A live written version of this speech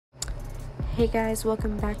Hey guys,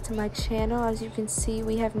 welcome back to my channel. As you can see,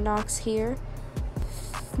 we have Nox here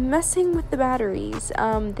messing with the batteries.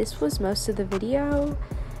 This was most of the video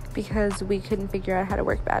because we couldn't figure out how to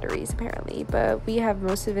work batteries apparently, but we have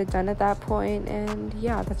most of it done at that point, and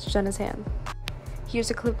yeah, that's Jenna's hand.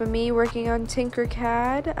 Here's a clip of me working on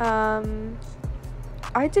Tinkercad.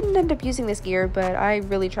 I didn't end up using this gear, but I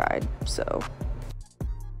really tried, so.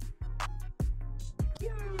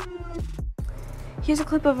 Here's a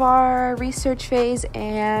clip of our research phase,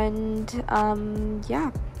 and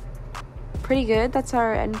yeah, pretty good. That's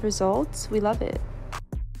our end results. We love it.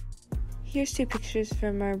 Here's two pictures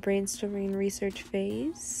from our brainstorming research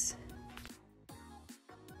phase.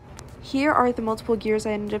 Here are the multiple gears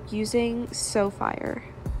I ended up using. So fire.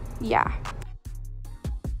 Yeah.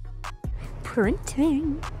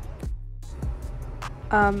 Printing.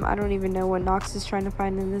 I don't even know what Nox is trying to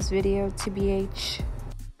find in this video, TBH.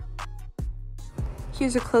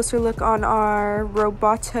 Here's a closer look on our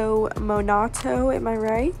Roboto Monato, am I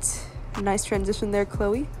right? Nice transition there,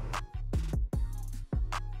 Chloe.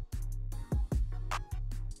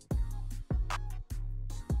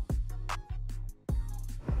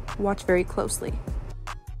 Watch very closely.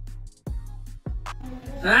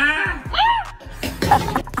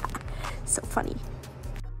 So funny.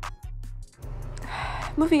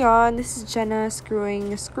 Moving on, this is Jenna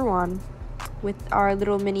screwing a screw on with our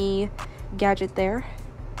little mini gadget there.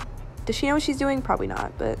 Does she know what she's doing? Probably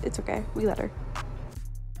not, but it's okay. We let her.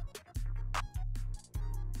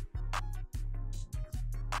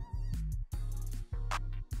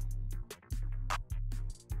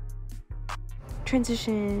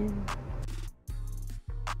 Transition.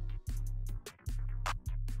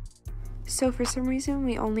 So for some reason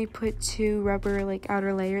we only put two rubber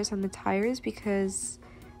outer layers on the tires because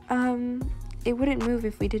it wouldn't move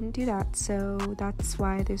if we didn't do that, so that's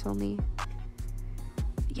why there's only,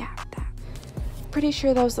 yeah, that. Pretty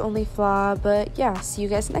sure that was the only flaw, but yeah, see you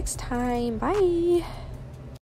guys next time. Bye.